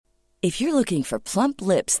If you're looking for plump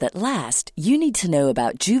lips that last, you need to know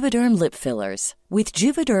about Juvederm lip fillers. With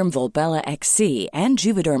Juvederm Volbella XC and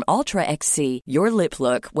Juvederm Ultra XC, your lip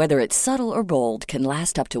look, whether it's subtle or bold, can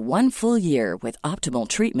last up to 1 full year with optimal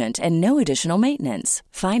treatment and no additional maintenance.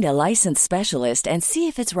 Find a licensed specialist and see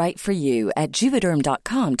if it's right for you at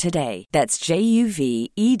Juvederm.com today. That's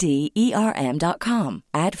JUVEDERM.com.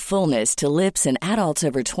 Add fullness to lips in adults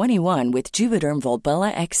over 21 with Juvederm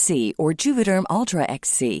Volbella XC or Juvederm Ultra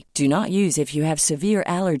XC. Do not use if you have severe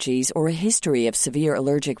allergies or a history of severe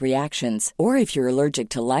allergic reactions, or if you're allergic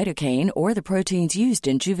to lidocaine or the proteins used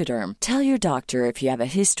in Juvederm. Tell your doctor if you have a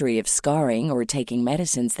history of scarring or taking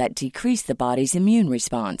medicines that decrease the body's immune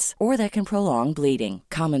response or that can prolong bleeding.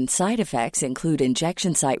 Common side effects include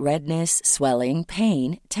injection site redness, swelling,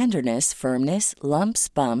 pain, tenderness, firmness, lumps,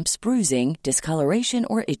 bumps, bruising, discoloration,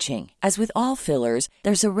 or itching. As with all fillers,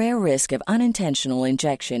 there's a rare risk of unintentional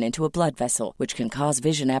injection into a blood vessel, which can cause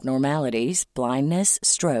vision abnormalities, blindness,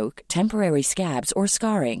 stroke, temporary scabs, or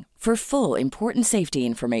scarring. For full, important safety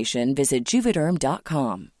information, visit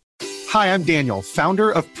Juvederm.com. Hi, I'm Daniel,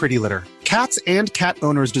 founder of Pretty Litter. Cats and cat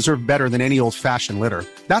owners deserve better than any old-fashioned litter.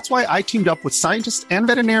 That's why I teamed up with scientists and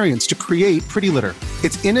veterinarians to create Pretty Litter.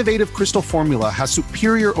 Its innovative crystal formula has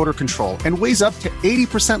superior odor control and weighs up to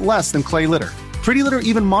 80% less than clay litter. Pretty Litter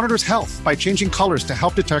even monitors health by changing colors to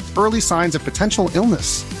help detect early signs of potential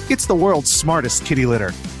illness. It's the world's smartest kitty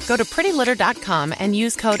litter. Go to prettylitter.com and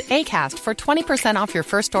use code ACAST for 20% off your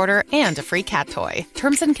first order and a free cat toy.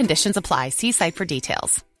 Terms and conditions apply. See site for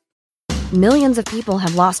details. Millions of people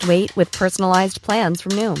have lost weight with personalized plans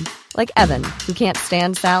from Noom. Like Evan, who can't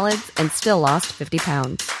stand salads and still lost 50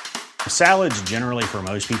 pounds. Salads generally for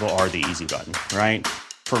most people are the easy button, right?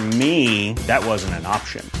 For me, that wasn't an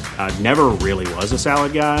option. I never really was a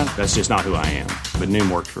salad guy. That's just not who I am. But Noom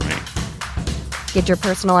worked for me. Get your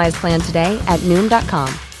personalized plan today at Noom.com.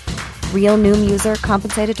 Real Noom user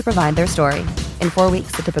compensated to provide their story. In 4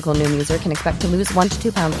 weeks, the typical Noom user can expect to lose 1 to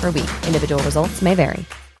 2 pounds per week. Individual results may vary.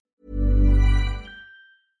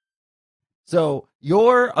 So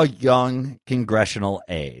you're a young congressional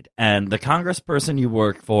aide, and the congressperson you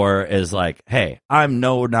work for is like, hey, I'm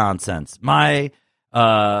no nonsense. My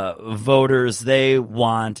voters, they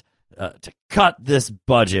want to cut this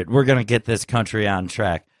budget. We're going to get this country on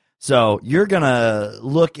track. So you're going to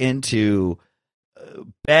look into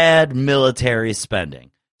bad military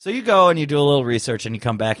spending. So you go and you do a little research and you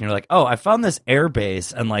come back and you're like, oh, I found this air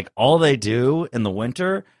base, and like all they do in the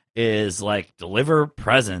winter is like deliver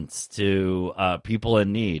presents to people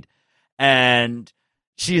in need. And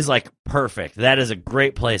she's like, perfect. That is a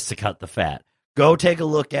great place to cut the fat. Go take a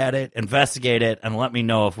look at it, investigate it, and let me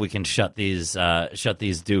know if we can shut these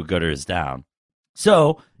do-gooders down.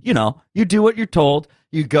 So, you know, you do what you're told.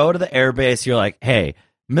 You go to the air base. You're like, hey,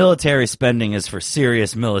 military spending is for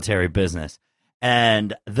serious military business.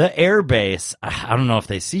 And the air base, I don't know if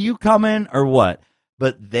they see you coming or what,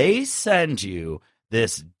 but they send you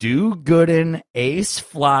this do-goodin' ace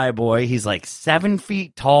flyboy. He's like 7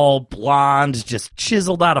 feet tall, blonde, just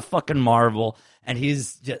chiseled out of fucking marble. And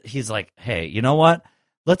he's like, hey, you know what?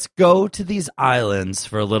 Let's go to these islands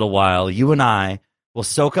for a little while. You and I will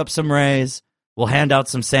soak up some rays. We'll hand out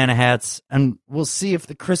some Santa hats, and we'll see if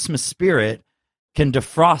the Christmas spirit can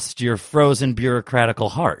defrost your frozen bureaucratical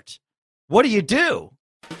heart. What do you do?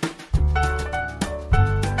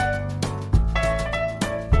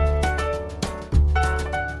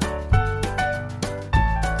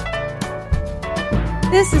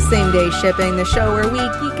 This is Same Day Shipping, the show where we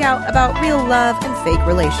geek out about real love and fake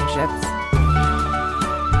relationships.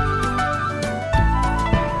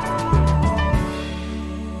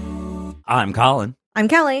 I'm Colin. I'm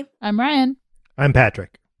Kelly. I'm Ryan. I'm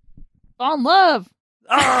Patrick. Fall in love.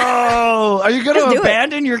 Oh, are you going to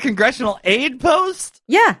abandon your congressional aid post?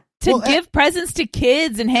 Yeah. To give presents to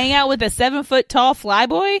kids and hang out with a 7-foot-tall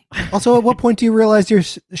flyboy? Also, at what point do you realize you're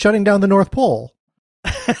shutting down the North Pole?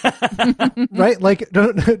 Right? Like,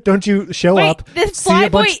 don't you show up? This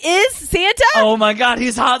flyboy is Santa? Oh my God,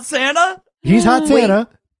 he's hot Santa? He's hot Santa.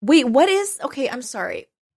 Wait, what is? Okay, I'm sorry.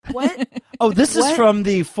 What? Oh, this is from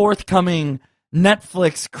the forthcoming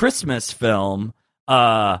Netflix Christmas film,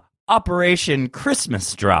 Operation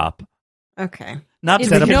Christmas Drop. Okay. Not to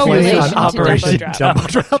be no confused relation on to Operation Jumbo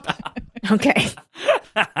Drop. Okay.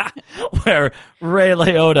 Where Ray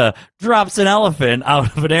Liotta drops an elephant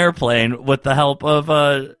out of an airplane with the help of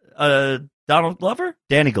Donald Glover?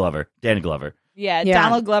 Danny Glover. Yeah,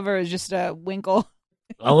 Donald Glover is just a winkle.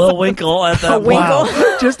 A little winkle at that. Winkle.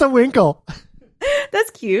 Wow. Just a winkle. That's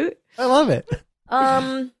cute. I love it.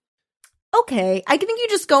 Okay. I think you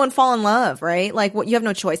just go and fall in love, right? Like, what? You have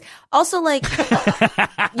no choice. Also, like,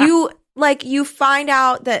 you like you find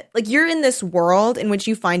out that like you're in this world in which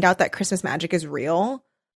you find out that Christmas magic is real.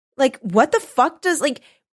 Like, what the fuck does like?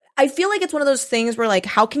 I feel like it's one of those things where like,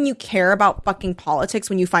 how can you care about fucking politics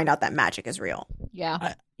when you find out that magic is real? Yeah.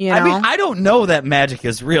 I mean, I don't know that magic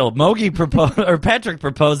is real. Patrick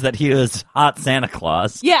proposed that he was hot Santa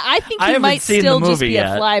Claus. Yeah, I think he might still just be a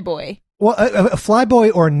flyboy. Well, a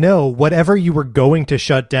flyboy or no, whatever you were going to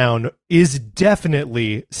shut down is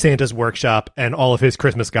definitely Santa's workshop and all of his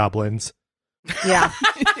Christmas goblins. Yeah.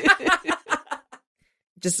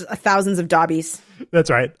 Just thousands of Dobbies.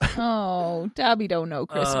 That's right. Oh, Dobby don't know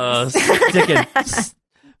Christmas. Sticking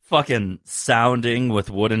fucking sounding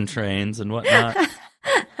with wooden trains and whatnot.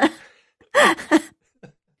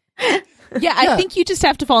 Yeah, I think you just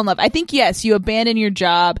have to fall in love. I think, yes, you abandon your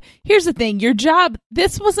job. Here's the thing. Your job,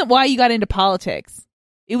 this wasn't why you got into politics.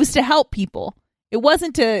 It was to help people. It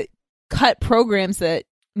wasn't to cut programs that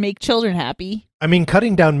make children happy. I mean,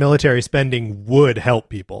 cutting down military spending would help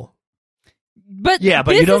people. But yeah,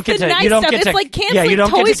 but you don't get to nice you don't stuff. get It's to like canceling yeah, you don't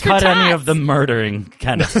get Toys to cut for any Tots. of the murdering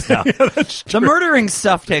kind of stuff. Yeah, that's the true. murdering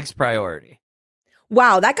stuff takes priority.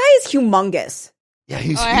 Wow, that guy is humongous. Yeah,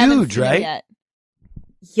 he's I haven't huge, seen it right? yet.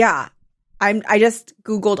 Yeah. I just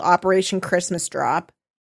Googled Operation Christmas Drop.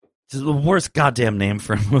 This is the worst goddamn name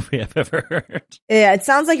for a movie I've ever heard. Yeah, it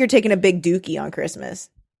sounds like you're taking a big dookie on Christmas.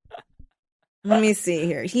 Let me see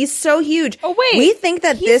here. He's so huge. Oh, wait. We think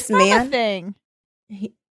that He's this from a man, thing.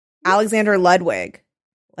 Alexander Ludwig.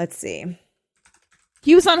 Let's see.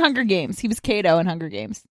 He was on Hunger Games. He was Kato in Hunger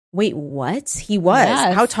Games. Wait, what? He was.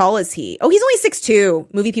 Yes. How tall is he? Oh, he's only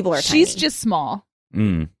 6'2". Movie people are She's tiny. just small.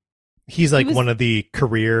 Mm. He's like He was- one of the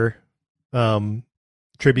career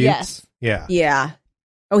tributes. Yes. Yeah. Yeah.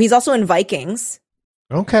 Oh, he's also in Vikings.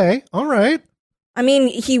 Okay. All right. I mean,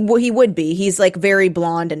 he would be. He's like very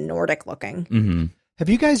blonde and Nordic looking. Mm-hmm. Have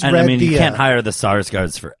you guys And read I mean, the? you can't hire the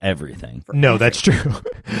Sarsgaards for everything. No, that's true.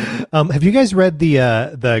 Have you guys read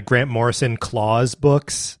the Grant Morrison Claus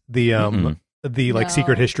books? The like No.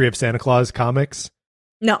 Secret History of Santa Claus comics?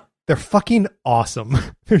 No. They're fucking awesome.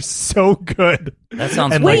 They're so good. That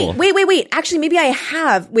sounds And, cool. Wait. Actually, maybe I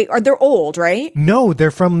have. Wait, they're old, right? No,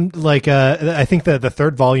 they're from like I think the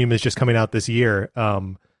third volume is just coming out this year.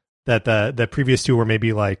 That the previous two were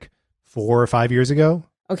maybe like 4 or 5 years ago.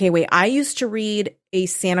 Okay, wait. I used to read a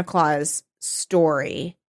Santa Claus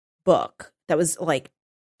story book that was like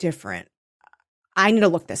different. I need to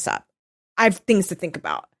look this up. I have things to think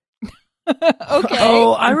about. Okay.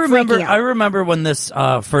 Oh, I I'm remember. freaking out. I remember when this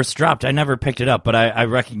first dropped. I never picked it up, but I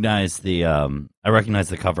recognize the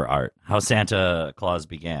cover art. How Santa Claus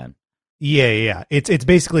began. Yeah. It's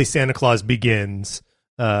basically Santa Claus Begins.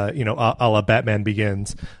 A la Batman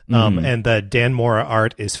Begins. And the Dan Mora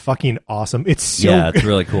art is fucking awesome. It's so Yeah, it's good.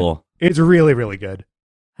 really cool. It's really, really good.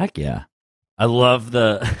 Heck yeah. I love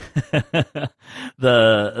the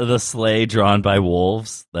the sleigh drawn by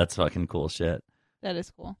wolves. That's fucking cool shit. That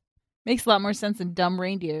is cool. Makes a lot more sense than dumb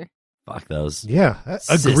reindeer. Fuck those. Yeah,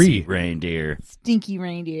 Sissy agree. reindeer. Stinky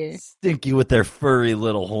reindeer. Stinky with their furry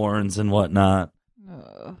little horns and whatnot.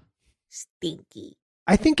 Oh. Stinky.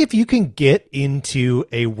 I think if you can get into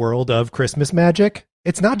a world of Christmas magic,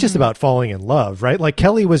 it's not just about falling in love, right? Like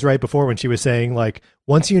Kelly was right before when she was saying, like,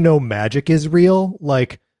 once you know magic is real,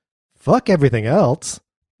 like, fuck everything else.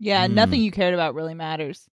 Yeah, nothing you cared about really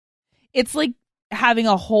matters. It's like having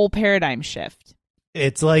a whole paradigm shift.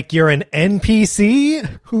 It's like you're an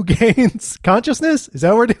NPC who gains consciousness. Is that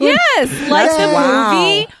what we're doing? Yes, like the Wow.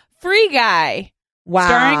 movie Free Guy, Wow.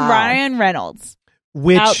 starring Ryan Reynolds,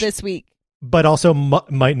 Which, out this week. but also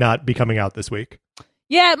might not be coming out this week.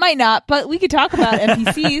 Yeah, it might not, but we could talk about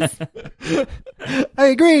NPCs. I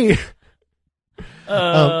agree.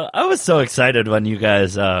 I was so excited when you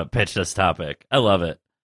guys pitched this topic. I love it.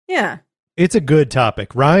 Yeah. It's a good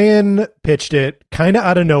topic. Ryan pitched it kind of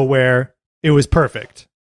out of nowhere. It was perfect.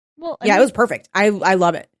 Well, Yeah, it was perfect. I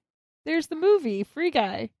love it. There's the movie Free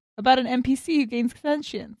Guy about an NPC who gains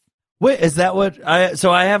conscience. Wait, is that what I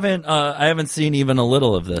haven't seen even a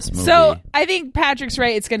little of this movie. So I think Patrick's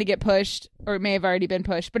right. It's going to get pushed, or it may have already been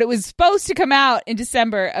pushed, but it was supposed to come out in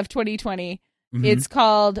December of 2020. Mhm. It's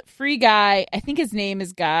called Free Guy. I think his name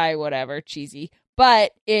is Guy, whatever, cheesy.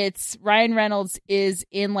 But it's Ryan Reynolds is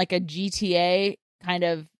in like a GTA kind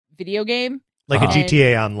of video game. Like Uh-huh. a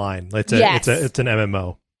GTA Online. Yes. It's an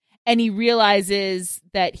MMO. And he realizes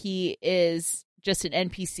that he is just an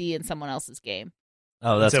NPC in someone else's game.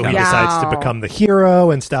 Oh, that's So he kind of decides to Wow. become the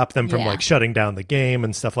hero and stop them from Yeah. like shutting down the game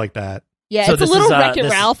and stuff like that. Yeah, So it's a this little is, Wreck-It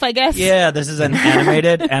this- Ralph, I guess. Yeah, this is an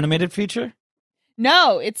animated feature.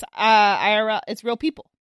 No, it's IRL. It's real people.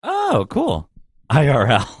 Oh, cool.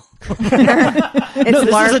 IRL. It's No, this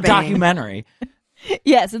is a LARPing. documentary.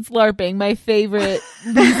 Yes, it's LARPing, my favorite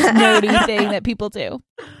least nerdy thing that people do.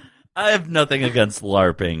 I have nothing against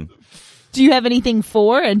LARPing. Do you have anything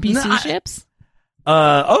for NPC No, ships?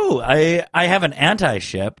 I have an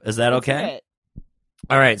anti-ship. Is that Let's okay? hear it.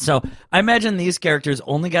 All right. So I imagine these characters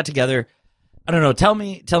only got together. I don't know. Tell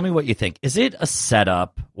me what you think. Is it a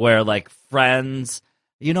setup where like friends,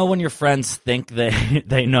 you know, when your friends think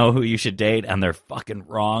they know who you should date and they're fucking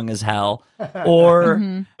wrong as hell,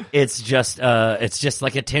 or it's just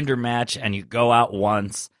like a Tinder match and you go out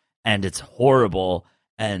once and it's horrible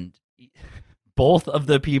and both of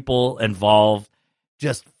the people involved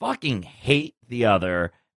just fucking hate the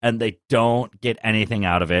other and they don't get anything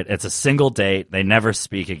out of it. It's a single date. They never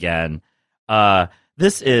speak again.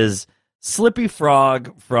 This is Slippy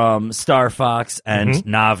Frog from Star Fox and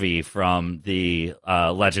Navi from the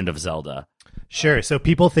Legend of Zelda. Sure. So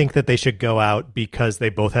people think that they should go out because they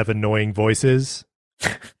both have annoying voices.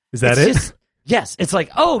 Is that it? Yes. It's like,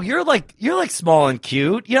 oh, you're like small and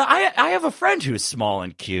cute. You know, I have a friend who's small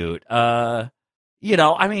and cute. You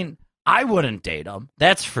know, I mean, I wouldn't date him.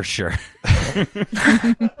 That's for sure.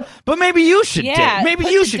 But maybe you should date. Maybe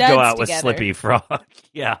you should go out with Slippy Frog.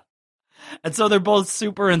 Yeah. And so they're both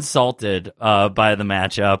super insulted by the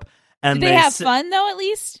matchup. And Do they have fun though? At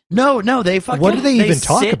least no. They fucking. What do they even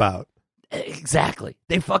talk about? Exactly.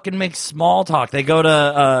 They fucking make small talk. They go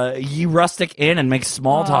to Ye Rustic Inn and make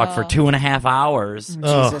small talk for 2.5 hours.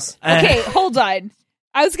 Jesus. Okay, hold on.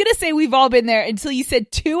 I was gonna say we've all been there until you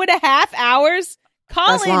said 2.5 hours.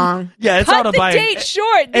 Colin, That's long. Yeah, it's cut the date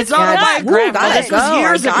short. It's This is not autobiographical. gotta This was go.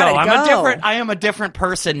 years I ago. gotta go. I am a different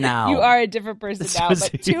person now. You are a different person This now, was-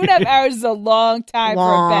 but 2.5 hours is a long time for a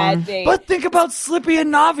Long. bad date. But think about Slippy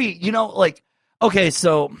and Navi. You know, like, okay,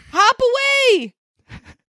 so hop away.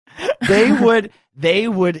 they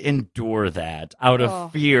would endure that out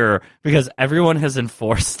of fear because everyone has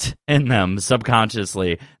enforced in them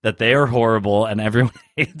subconsciously that they are horrible and everyone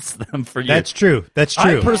hates them for years. That's true. That's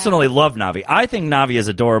I true. personally love Navi. I think Navi is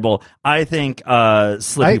adorable. I think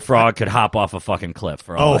Slippy Frog could hop off a fucking cliff.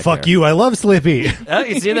 For all Oh, I fuck care. you. I love Slippy. Oh,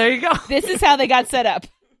 you see, there you go. This is how they got set up.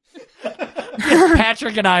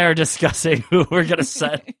 Patrick and I are discussing who we're going to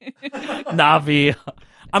set Navi.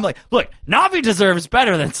 I'm like, look, Navi deserves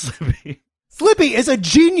better than Slippy. Slippy is a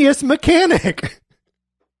genius mechanic.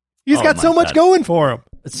 He's Oh got my so much God. going for him.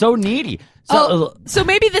 It's so needy. So, So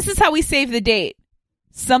maybe this is how we save the date.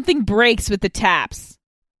 Something breaks with the taps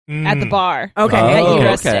at the bar. Okay. At Oh, Ye okay.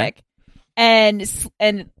 Rustic. And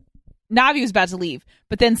Navi was about to leave,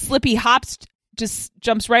 but then Slippy just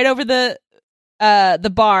jumps right over the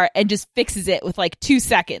bar and just fixes it with like 2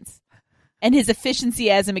 seconds. And his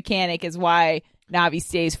efficiency as a mechanic is why Navi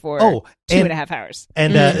stays for 2.5 hours.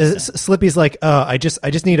 And Slippy's like, I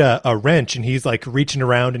just need a wrench, and he's like reaching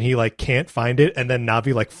around and he like can't find it, and then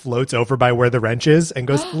Navi like floats over by where the wrench is and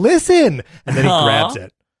goes, listen, and then he grabs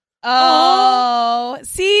it. Oh,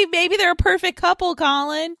 see, maybe they're a perfect couple,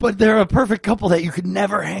 Colin. but they're a perfect couple that you could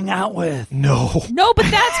never hang out with. No. No, but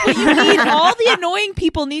that's what you need. All the annoying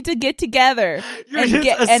people need to get together You're and just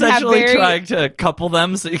get and have essentially very trying to couple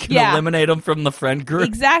them so you can eliminate them from the friend group.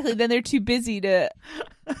 exactly. Then they're too busy to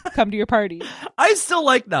come to your party. I still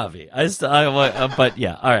like Navi. But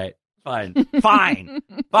yeah, all right, fine.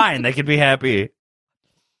 They could be happy.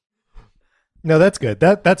 No, that's good.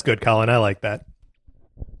 That's good, Colin. I like that.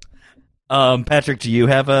 Patrick, do you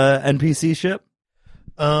have a NPC ship?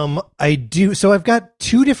 I do. So I've got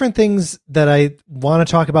 2 different things that I want to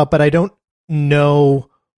talk about, but I don't know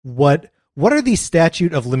what are the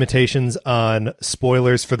statute of limitations on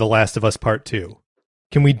spoilers for The Last of Us Part 2?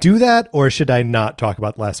 Can we do that, or should I not talk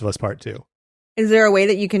about The Last of Us Part 2? Is there a way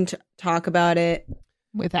that you can talk about it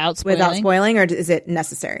Without spoiling? or is it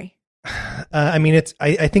necessary? I mean,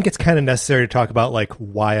 I think it's kind of necessary to talk about like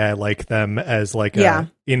why I like them as like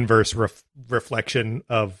a inverse reflection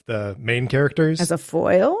of the main characters. As a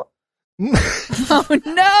foil? Oh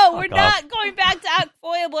no, we're not going back to Act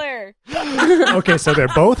Foibler. Okay, so they're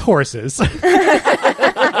both horses.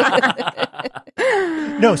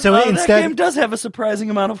 No, so That instead, game does have a surprising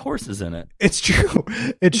amount of horses in it. it's true.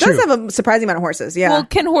 It's It does true. have a surprising amount of horses, yeah. Well,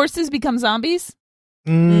 can horses become zombies?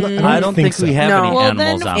 I don't think we have No. any Well,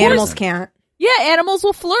 animals then out Animals there. can't. Yeah, animals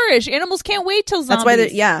will flourish. Animals can't wait till zombies.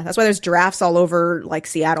 That's why there's giraffes all over like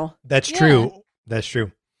Seattle. That's Yeah. true. That's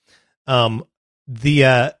true. So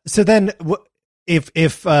then if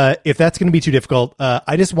that's going to be too difficult,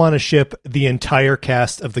 I just want to ship the entire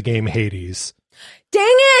cast of the game Hades. Dang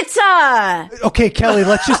it! Okay, Kelly,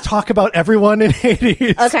 let's just talk about everyone in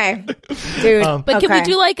Hades. Okay, dude. But can we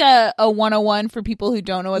do like a 101 for people who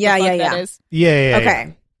don't know what the fuck that is? Yeah.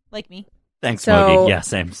 Okay. Like me. Thanks, So Mogi. Yeah,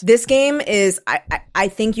 same. this game is, I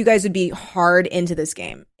think you guys would be hard into this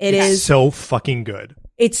game. It's so fucking good.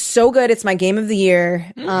 It's so good. It's my game of the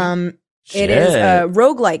year. It is a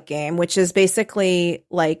roguelike game, which is basically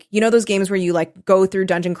like, you know, those games where you like go through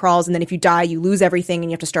dungeon crawls and then if you die, you lose everything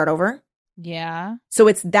and you have to start over. Yeah. So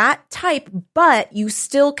it's that type, but you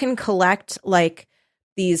still can collect like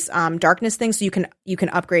these darkness things, so you can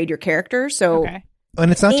upgrade your character. So Okay. And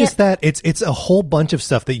it's not just that, it's a whole bunch of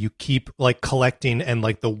stuff that you keep like collecting, and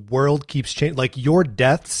like the world keeps changing. Like your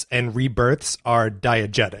deaths and rebirths are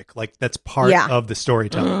diegetic. Like that's part of the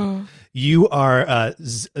storytelling. You are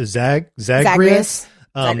Zagreus.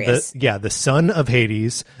 The son of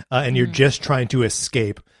Hades, and you're just trying to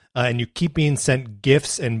escape. And you keep being sent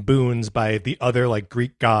gifts and boons by the other like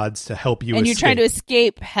Greek gods to help you. And you're trying to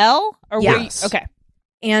escape hell, or Yes. okay.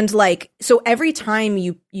 And like, so every time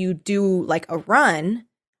you do like a run,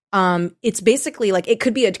 it's basically like, it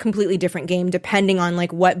could be a completely different game depending on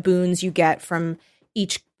like what boons you get from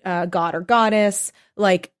each god or goddess,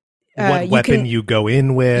 like what weapon you go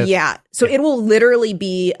in with. Yeah. So it will literally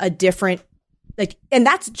be a different, like, and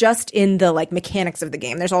that's just in the like mechanics of the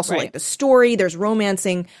game. There's also like the story, there's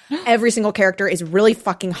romancing. Every single character is really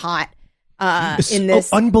fucking hot. In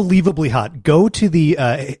this, unbelievably hot. Go to the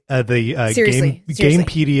Seriously.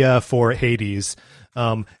 Gamepedia for Hades,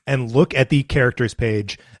 and look at the characters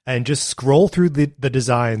page and just scroll through the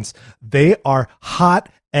designs. They are hot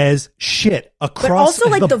as shit across. But also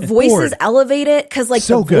like the voices board. elevate it because like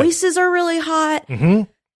So the good. voices are really hot.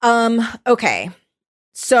 Mm-hmm. Okay.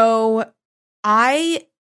 So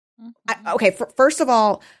first of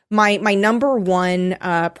all, my number one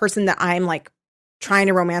person that I'm like trying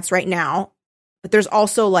to romance right now, but there's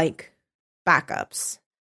also like backups.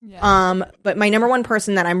 Yeah. But my number one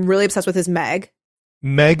person that I'm really obsessed with is Meg.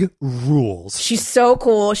 Meg rules. She's so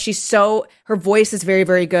cool. Her voice is very,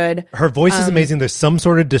 very good. Her voice is amazing. There's some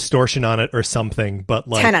sort of distortion on it or something, but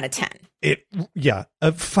like 10 out of 10.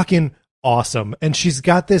 Fucking awesome. And she's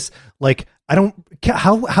got this like,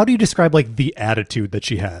 how do you describe like the attitude that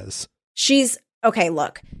she has? She's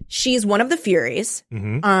one of the Furies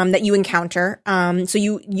that you encounter. So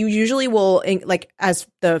you usually will, like, as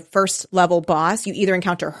the first level boss, you either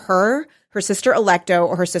encounter her sister Alecto,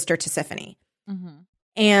 or her sister Tisiphone. Mm-hmm.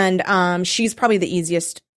 And she's probably the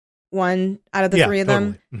easiest one out of the three of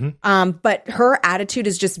them. Mm-hmm. But her attitude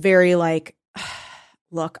is just very like,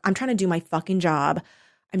 look, I'm trying to do my fucking job.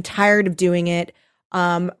 I'm tired of doing it.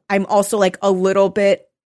 I'm also like a little bit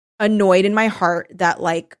annoyed in my heart that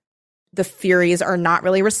like the Furies are not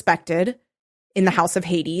really respected in the House of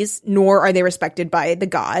Hades, nor are they respected by the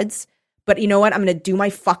gods. But you know what? I'm going to do my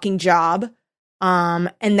fucking job.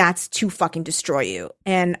 And that's to fucking destroy you.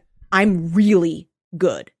 And I'm really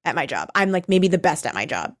good at my job. I'm like maybe the best at my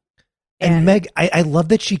job. And Meg, I love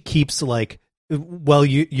that she keeps like, well,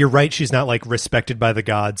 you're right. She's not like respected by the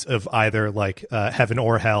gods of either like heaven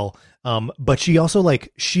or hell. But she also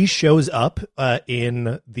like, she shows up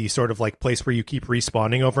in the sort of like place where you keep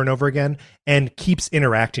respawning over and over again and keeps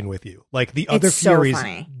interacting with you. Like the other Furies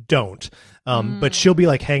don't. But she'll be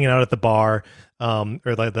like hanging out at the bar or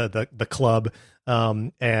like the club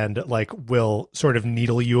and like will sort of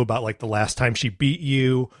needle you about like the last time she beat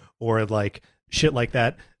you or like shit like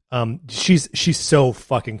that. She's so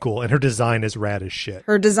fucking cool, and her design is rad as shit.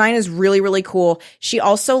 Her design is really, really cool. She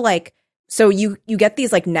also like, so you get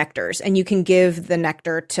these like nectars, and you can give the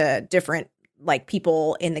nectar to different like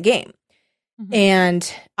people in the game. Mm-hmm.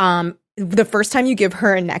 And the first time you give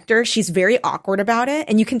her a nectar, she's very awkward about it,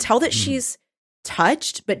 and you can tell that she's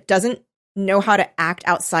touched, but doesn't know how to act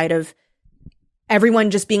outside of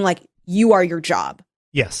everyone just being like, you are your job.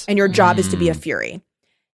 Yes. And your job is to be a Fury.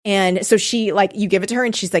 And so she like, you give it to her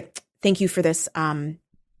and she's like, thank you for this.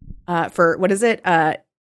 For what is it? What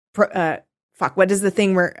is the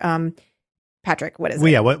thing where, Patrick, what is it?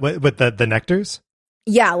 Well, yeah. What with the nectars?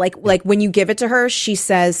 Yeah. Like when you give it to her, she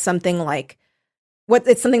says something like,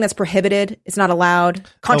 it's something that's prohibited. It's not allowed.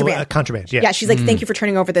 Contraband. Contraband. Yeah. Yeah. She's like, thank you for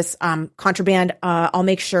turning over this, contraband. I'll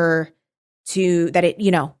make sure that it,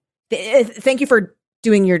 thank you for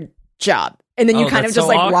doing your job. And then you kind of just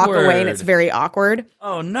like walk away and it's very awkward.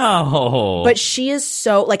 Oh no. But she is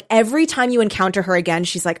so like, every time you encounter her again,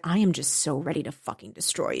 she's like, I am just so ready to fucking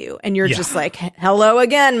destroy you. And you're just like, hello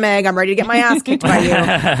again, Meg. I'm ready to get my ass kicked by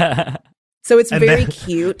you. So it's very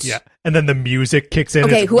cute. Yeah. And then the music kicks in.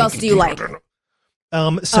 Okay. Who else do you like?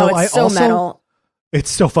 It's metal.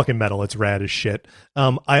 It's so fucking metal. It's rad as shit.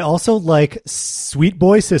 I also like Sweet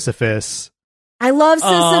Boy Sisyphus. I love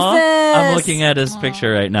Sisyphus. I'm looking at his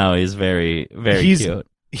picture right now. He's very, very cute.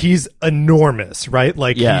 he's enormous, right?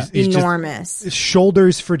 Like he's enormous, just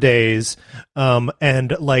shoulders for days.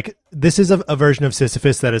 And like this is a version of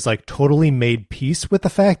Sisyphus that is like totally made peace with the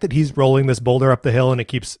fact that he's rolling this boulder up the hill and it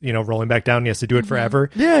keeps, rolling back down. And he has to do it forever.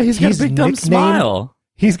 Yeah, he's got a big dumb smile.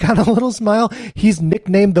 He's got a little smile. He's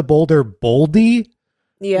nicknamed the boulder Boldy.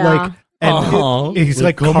 Yeah. He's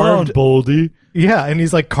like come carved, on, Boldy. Yeah, and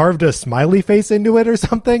he's like carved a smiley face into it or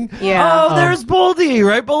something. Yeah. Oh, there's Boldy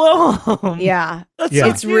right below him. Yeah. Yeah.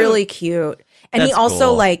 It's really cute. And That's he also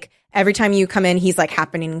cool. like every time you come in, he's like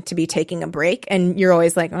happening to be taking a break, and you're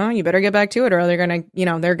always like, oh, you better get back to it, or they're gonna,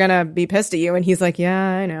 they're gonna be pissed at you. And he's like, yeah,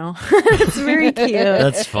 I know. It's very cute.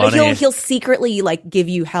 That's funny. But he'll secretly like give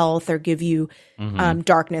you health or give you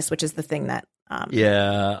darkness, which is the thing that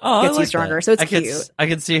gets you stronger. So it's cute. I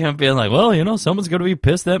could see him being like, well, someone's going to be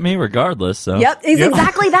pissed at me regardless. So. Yep, it's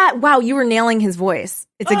exactly that. Wow, you were nailing his voice.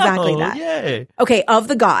 It's exactly that. Yay. Okay, of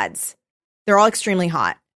the gods, they're all extremely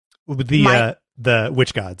hot. The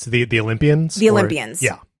witch gods, the Olympians? The Olympians.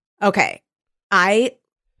 Yeah. Okay. I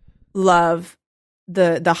love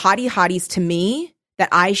the hottie hotties to me that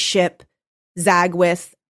I ship Zag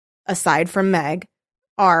with, aside from Meg,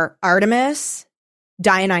 are Artemis,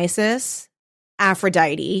 Dionysus,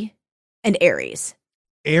 Aphrodite, and Ares.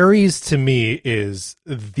 Ares to me is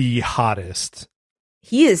the hottest.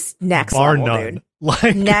 He is next bar level, none. dude.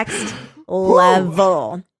 Like Next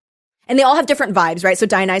level. And they all have different vibes, right? So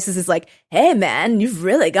Dionysus is like, hey, man, you've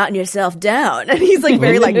really gotten yourself down. And he's like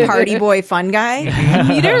very like party boy fun guy.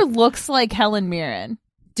 Demeter looks like Helen Mirren.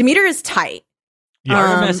 Demeter is tight.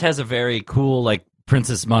 Artemis has a very cool like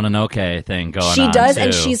Princess Mononoke thing going on. She does, too.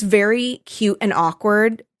 and she's very cute and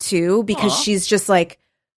awkward too, because she's just like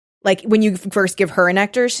when you first give her a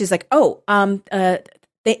nectar, she's like, oh,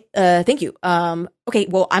 thank you. Okay,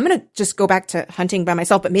 well, I'm gonna just go back to hunting by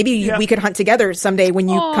myself, but maybe we could hunt together someday when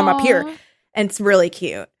you come up here. And it's really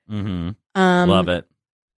cute. Mm-hmm. Love it.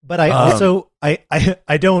 But I also I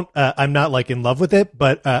don't I'm not like in love with it,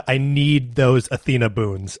 but I need those Athena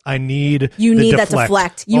boons. I need that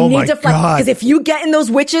deflect. You need deflect, because if you get in those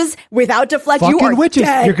witches without deflect, you are witches.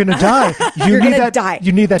 dead. You're gonna die. You're gonna die.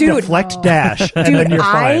 You need that deflect dash, and then you're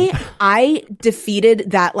fine. I defeated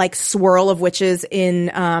that like swirl of witches in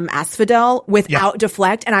Asphodel without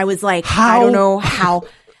deflect, and I was like, how? I don't know how.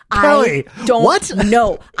 Kelly, I don't what?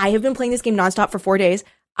 know. I have been playing this game nonstop for 4 days.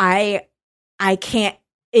 I can't.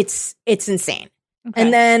 It's insane. Okay.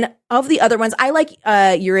 And then of the other ones, I like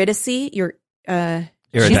Eurydice. She's the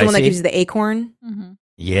one that gives you the acorn. Mm-hmm.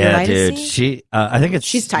 Yeah, Eurydice? dude. She, I think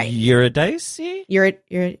she's tight. Eurydice.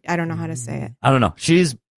 I don't know how to say it. I don't know.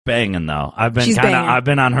 She's banging though. I've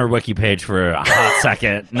been on her wiki page for a hot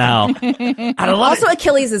second now. I love also, it.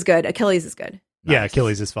 Achilles is good. Yeah,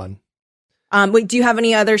 Achilles is fun. Wait, do you have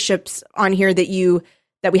any other ships on here that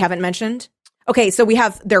we haven't mentioned? Okay, so we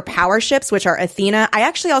have their power ships, which are Athena. I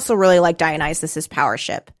actually also really like Dionysus's power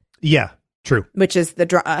ship. Yeah, true. Which is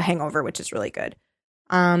the Hangover, which is really good.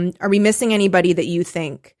 Are we missing anybody that you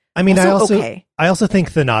think? I mean, I also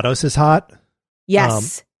think Thanatos is hot.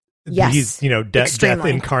 Yes. Yes. He's, death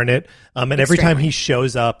incarnate. And every time he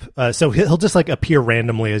shows up, so he'll just like appear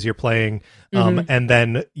randomly as you're playing. And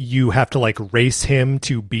then you have to like race him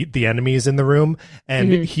to beat the enemies in the room.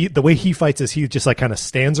 And the way he fights is he just like kind of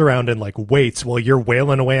stands around and like waits while you're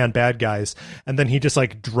wailing away on bad guys. And then he just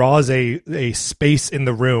like draws a space in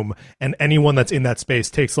the room, and anyone that's in that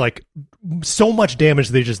space takes like so much damage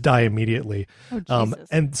they just die immediately. Oh, Jesus.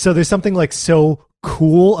 And so there's something like so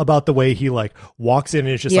cool about the way he like walks in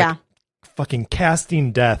and is just like fucking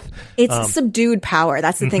casting death. It's subdued power.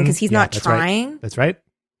 That's the thing, because he's not trying. That's right.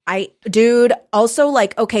 Also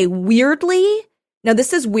like, okay, weirdly, now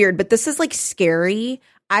this is weird, but this is like scary.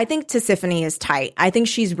 I think Tisiphone is tight. I think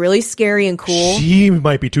she's really scary and cool. She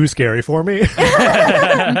might be too scary for me.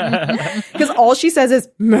 Because all she says is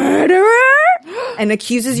murderer and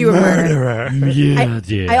accuses you of murder.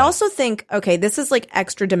 I also think, okay, this is like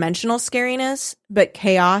extra dimensional scariness, but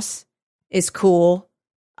chaos is cool.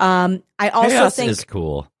 I also Chaos think is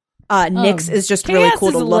cool. Nyx is just really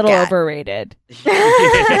cool to look at. Overrated.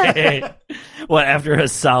 What, after a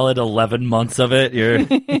solid 11 months of it, you're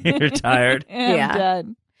tired? I'm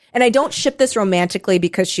done. And I don't ship this romantically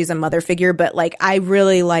because she's a mother figure, but like I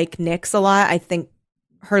really like Nyx a lot. I think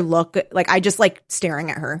her look, like I just like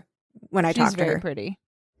staring at her when I talk to her. She's very pretty.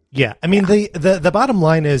 Yeah, I mean the bottom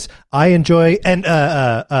line is I enjoy, and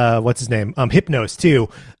what's his name, Hypnos too.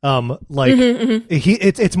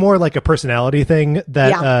 It's more like a personality thing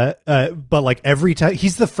that but like every time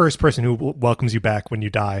he's the first person who welcomes you back when you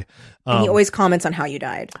die. And he always comments on how you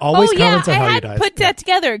died. Always comments on how you died. Put that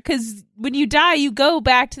together, because when you die, you go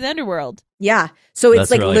back to the underworld. Yeah. So it's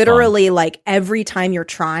That's like really literally like every time you're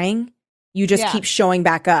trying, you just keep showing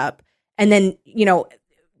back up. And then, you know,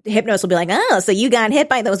 Hypnos will be like, oh, so you got hit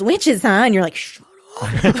by those witches, huh? And you're like, shut up.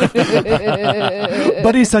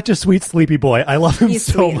 But he's such a sweet, sleepy boy. I love him He's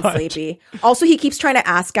so sweet much. and sleepy. Also, he keeps trying to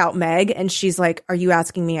ask out Meg, and she's like, are you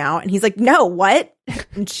asking me out? And he's like, no, what?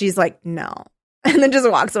 And she's like, no. And then just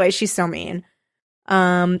walks away. She's so mean.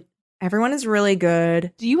 Everyone is really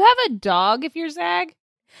good. Do you have a dog if you're Zag?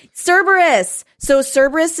 Cerberus. So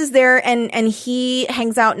Cerberus is there, and he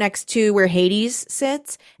hangs out next to where Hades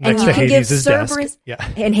sits. And Next you to can Hades' give Cerberus. desk.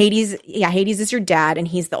 Yeah. And Hades is your dad, and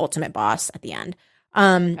he's the ultimate boss at the end.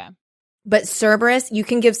 But Cerberus, you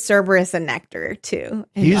can give Cerberus a nectar too.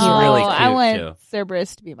 And He's really cute I want too.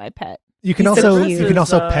 Cerberus to be my pet. You can He's so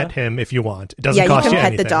also cute. pet him if you want. It doesn't you cost can you pet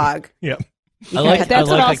anything. the dog. Yeah. You I can like pet That's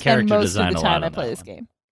the what the I'll spend character most of design the a lot time I on play that this one. game.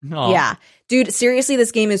 Aw. Yeah. Dude, seriously,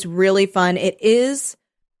 this game is really fun. It is,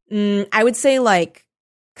 I would say like,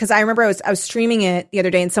 because I remember I was streaming it the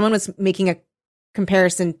other day and someone was making a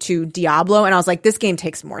comparison to Diablo, and I was like, this game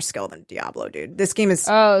takes more skill than Diablo, dude. This game is...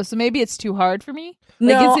 Oh, so maybe it's too hard for me?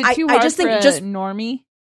 No, Like, is it too hard I just think for a just... normie?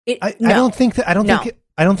 I don't think that. I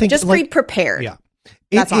don't think just like, be prepared. Yeah.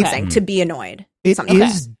 That's all I'm saying, to be annoyed. It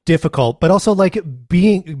is difficult, but also like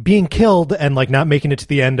being killed and like not making it to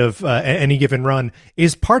the end of any given run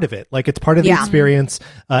is part of it. Like it's part of the experience,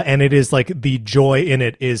 and it is like the joy in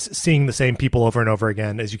it is seeing the same people over and over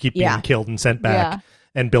again as you keep being killed and sent back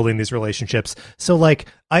and building these relationships. So like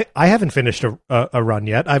I haven't finished a run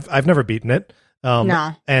yet. I've never beaten it.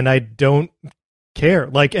 No, and I don't care.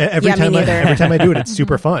 Like every time I do it, it's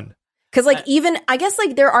super fun. Because, like, even, I guess,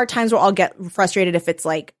 like, there are times where I'll get frustrated if it's,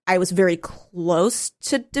 like, I was very close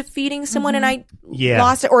to defeating someone and I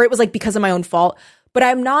lost it, or it was, like, because of my own fault. But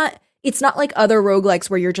it's not like other roguelikes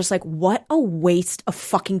where you're just like, what a waste of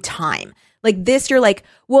fucking time. Like, this, you're like,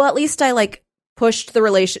 well, at least I, like, pushed the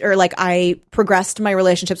relation, or, like, I progressed my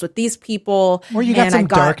relationships with these people. Or you got some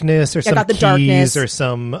darkness, or some keys, or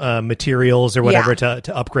some materials, or whatever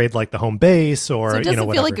to upgrade, like, the home base, or, so it doesn't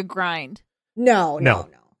whatever. feel like a grind. No.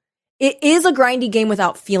 It is a grindy game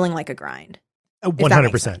without feeling like a grind.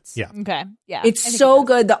 100%. Yeah. Okay. Yeah. It's so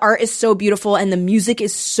good. The art is so beautiful and the music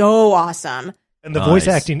is so awesome. And the voice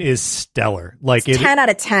acting is stellar. Like it's 10 out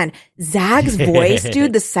of 10. Zag's voice,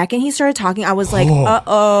 dude, the second he started talking, I was like,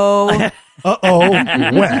 uh-oh.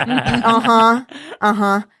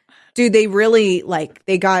 Uh-huh. Dude, they really, like,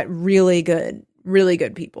 they got really good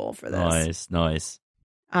people for this. Nice.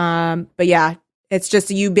 But yeah. It's just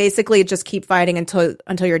you basically just keep fighting until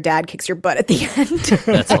your dad kicks your butt at the end.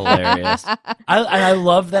 That's hilarious. I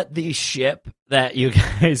love that the ship that you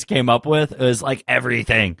guys came up with is like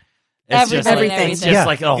everything. It's just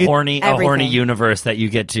like a horny universe that you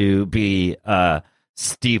get to be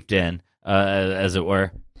steeped in, as it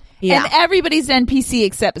were. Yeah. And everybody's NPC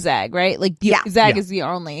except Zag, right? Like Zag is the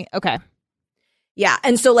only. Okay. Yeah,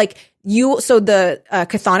 and so like the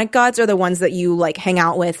chthonic gods are the ones that you like hang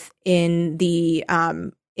out with in the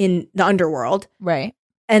underworld, right?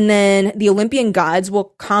 And then the Olympian gods will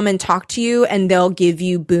come and talk to you, and they'll give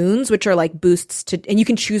you boons, which are like boosts to, and you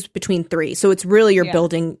can choose between 3. So it's really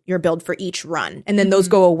building your build for each run, and then those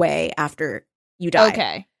go away after you die.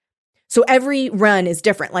 Okay. So every run is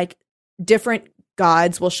different. Like different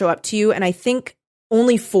gods will show up to you, and I think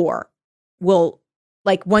only 4 will.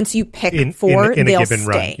 Like once you pick 4, in they'll a given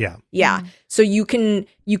stay. Run. Yeah. So you can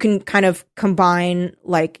kind of combine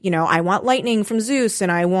like, I want lightning from Zeus,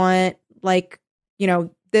 and I want like,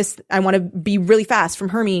 this, I want to be really fast from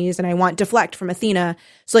Hermes, and I want deflect from Athena.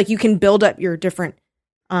 So like you can build up your different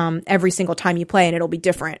every single time you play, and it'll be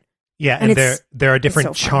different. Yeah, and there are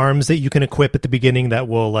different charms that you can equip at the beginning that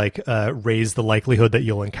will like raise the likelihood that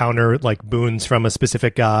you'll encounter like boons from a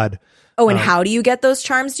specific god. Oh, and how do you get those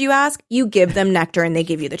charms, do you ask? You give them nectar and they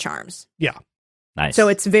give you the charms. Yeah. Nice. So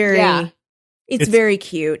it's very it's very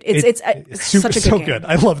cute. It's super, such a good so game. good.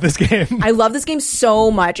 I love this game. I love this game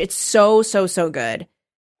so much. It's so good.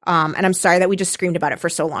 And I'm sorry that we just screamed about it for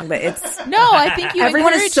so long, but it's No, I think you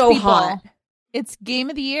everyone is so people. hot. It's game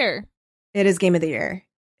of the year. It is game of the year.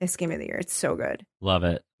 It's game of the year. It's so good. Love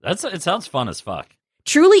it. It sounds fun as fuck.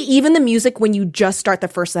 Truly, even the music when you just start the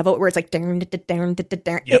first level, where it's like, I'm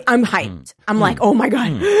hyped. I'm like, oh my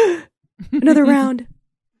god, another round.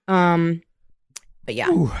 But yeah,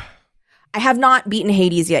 I have not beaten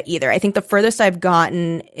Hades yet either. I think the furthest I've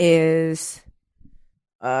gotten is,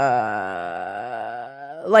 like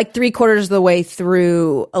 3/4 of the way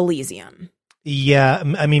through Elysium. Yeah,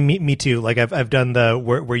 I mean, me too. Like I've done the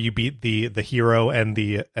where you beat the hero and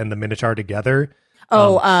the Minotaur together.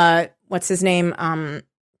 Oh, what's his name?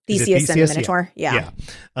 Is it Theseus and the Theseus? Minotaur. Yeah.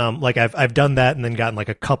 Like I've done that and then gotten like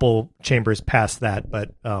a couple chambers past that,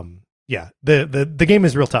 but yeah, the game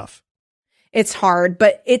is real tough. It's hard,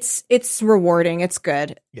 but it's rewarding. It's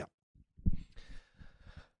good. Yeah.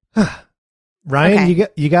 Ryan, Okay.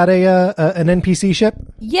 you got an NPC ship?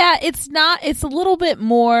 Yeah, it's a little bit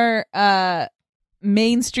more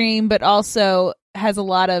mainstream, but also has a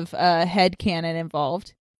lot of headcanon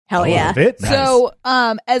involved. Hell yeah. Love it. So,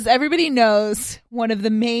 as everybody knows, one of the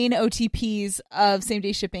main OTPs of same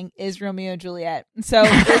day shipping is Romeo and Juliet. So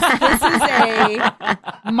this is a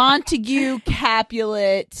Montague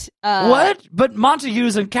Capulet. What? But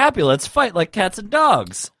Montagues and Capulets fight like cats and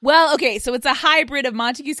dogs. Well, okay, so it's a hybrid of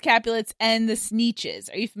Montagues, Capulets, and the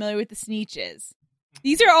Sneetches. Are you familiar with the Sneetches?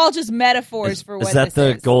 These are all just metaphors for what Is that this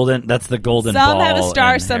the is. golden? That's the golden Some ball. have a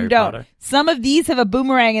star, in some Harry don't. Potter. Some of these have a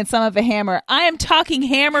boomerang and some have a hammer. I am talking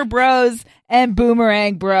Hammer Bros and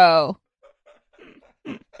Boomerang Bro.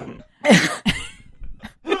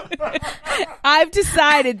 I've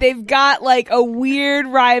decided they've got like a weird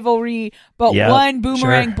rivalry, but Yep, one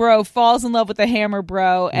Boomerang sure. Bro falls in love with the Hammer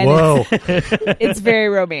Bro, and Whoa. it's very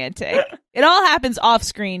romantic. It all happens off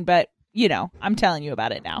screen, but you know, I'm telling you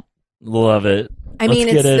about it now. Love it. I mean,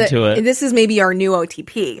 Let's get into it. This is maybe our new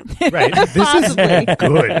OTP. Right. This Possibly. is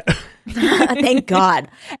good. Thank God.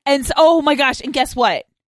 And so, oh my gosh, and guess what?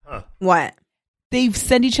 What? They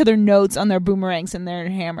send each other notes on their boomerangs and their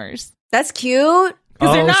hammers. That's cute.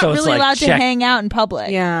 Because they're Oh, not so it's really like allowed to check- hang out in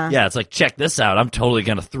public. Yeah. Yeah, it's like, check this out. I'm totally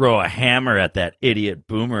going to throw a hammer at that idiot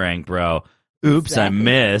boomerang, bro. Oops, Exactly. I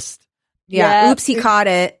missed. Yeah. Yeah. Oops, he caught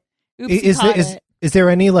it. Oops, he Is caught there, it. is there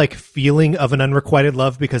any like feeling of an unrequited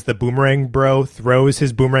love because the boomerang bro throws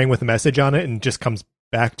his boomerang with a message on it and just comes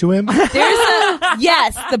back to him? There's a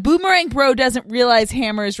yes, the boomerang bro doesn't realize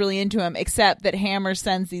Hammer is really into him, except that Hammer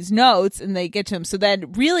sends these notes and they get to him. So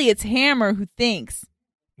then really it's Hammer who thinks.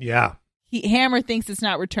 Yeah. Hammer thinks it's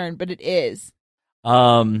not returned, but it is.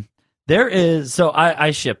 There is, so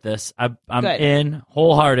I ship this. I'm Good. in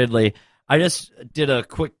wholeheartedly. I just did a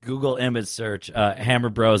quick Google image search, Hammer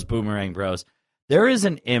Bros, Boomerang Bros. There is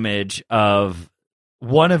an image of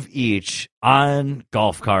one of each on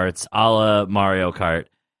golf carts, a la Mario Kart,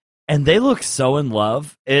 and they look so in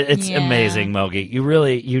love. It's Yeah. amazing, Mogi.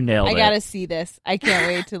 You nailed I it. gotta see this. I can't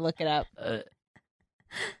wait to look it up.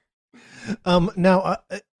 Now,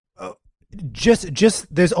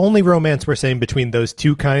 just there's only romance we're saying between those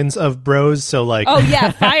two kinds of bros. So like, Oh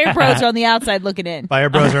yeah, Fire Bros are on the outside looking in. Fire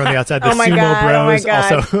bros are on the outside. The Oh my sumo God, oh my bros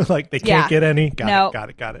God. also like they can't Yeah. get any. No.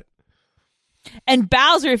 Got it. And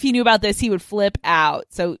Bowser, if he knew about this, he would flip out.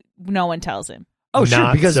 So no one tells him. Oh, sure,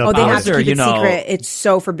 Not because so Oh, they have Bowser, to keep you it know, secret. It's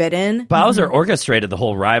so forbidden. Bowser orchestrated the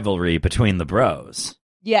whole rivalry between the bros.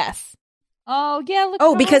 Yes. Oh yeah. Look.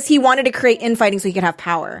 Oh, because he wanted to create infighting so he could have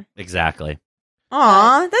power. Exactly.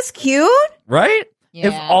 Aw, that's cute. Right?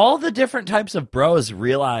 If Yeah. all the different types of bros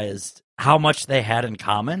realized how much they had in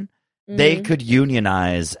common, they Mm-hmm. could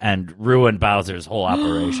unionize and ruin Bowser's whole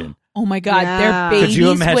operation. Oh my God, Yeah. their Could you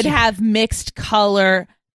babies would imagine? have mixed color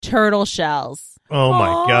turtle shells. Oh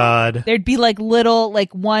my God. There'd be like little,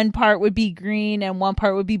 like one part would be green and one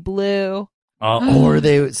part would be blue.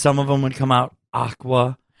 Or some of them would come out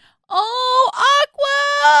aqua. Oh,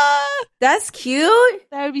 Aqua! That's cute.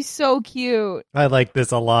 That would be so cute. I like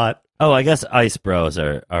this a lot. Oh, I guess ice bros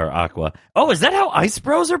are aqua. Oh, is that how ice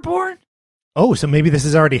bros are born? Oh, so maybe this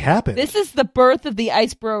has already happened. This is the birth of the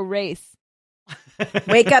Ice Bro race.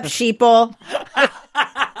 Wake up, sheeple.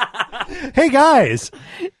 Hey guys.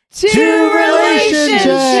 Two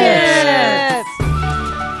relationships.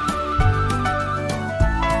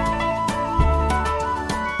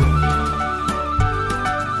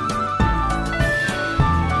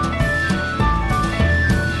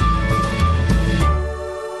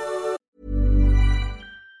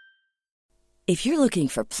 If you're looking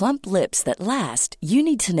for plump lips that last, you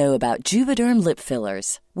need to know about Juvederm lip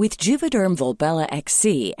fillers. With Juvederm Volbella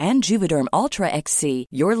XC and Juvederm Ultra XC,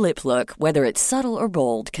 your lip look, whether it's subtle or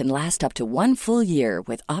bold, can last up to 1 full year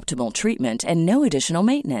with optimal treatment and no additional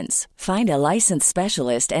maintenance. Find a licensed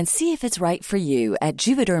specialist and see if it's right for you at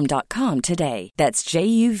Juvederm.com today. That's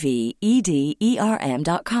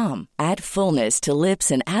JUVEDERM.com. Add fullness to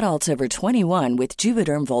lips in adults over 21 with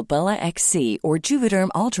Juvederm Volbella XC or Juvederm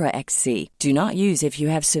Ultra XC. Do not not use if you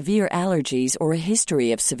have severe allergies or a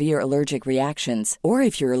history of severe allergic reactions, or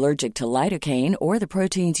if you're allergic to lidocaine or the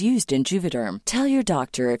proteins used in Juvederm. Tell your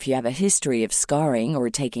doctor if you have a history of scarring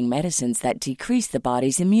or taking medicines that decrease the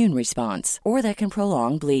body's immune response, or that can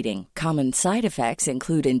prolong bleeding. Common side effects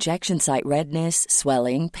include injection site redness,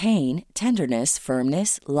 swelling, pain, tenderness,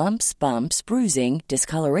 firmness, lumps, bumps, bruising,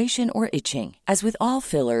 discoloration, or itching. As with all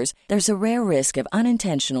fillers, there's a rare risk of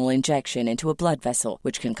unintentional injection into a blood vessel,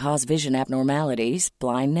 which can cause vision abnormalities,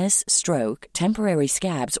 blindness, stroke, temporary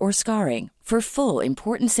scabs, or scarring. For full,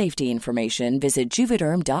 important safety information, visit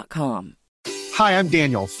Juvederm.com. Hi, I'm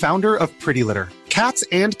Daniel, founder of Pretty Litter. Cats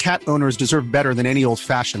and cat owners deserve better than any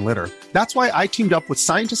old-fashioned litter. That's why I teamed up with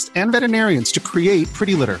scientists and veterinarians to create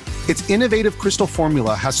Pretty Litter. Its innovative crystal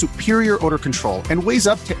formula has superior odor control and weighs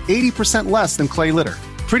up to 80% less than clay litter.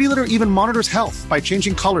 Pretty Litter even monitors health by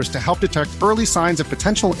changing colors to help detect early signs of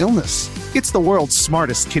potential illness. It's the world's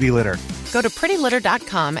smartest kitty litter. Go to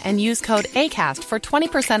prettylitter.com and use code ACAST for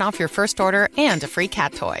 20% off your first order and a free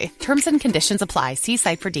cat toy. Terms and conditions apply. See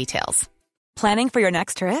site for details. Planning for your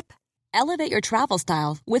next trip? Elevate your travel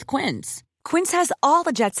style with Quince. Quince has all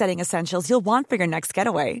the jet-setting essentials you'll want for your next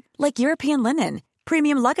getaway, like European linen,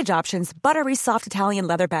 premium luggage options, buttery soft Italian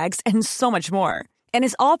leather bags, and so much more. And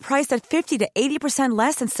is all priced at 50 to 80%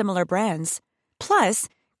 less than similar brands. Plus,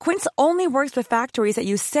 Quince only works with factories that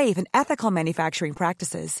use safe and ethical manufacturing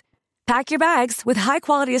practices. Pack your bags with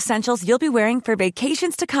high-quality essentials you'll be wearing for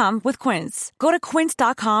vacations to come with Quince. Go to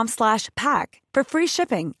quince.com/pack for free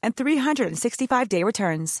shipping and 365-day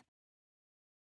returns.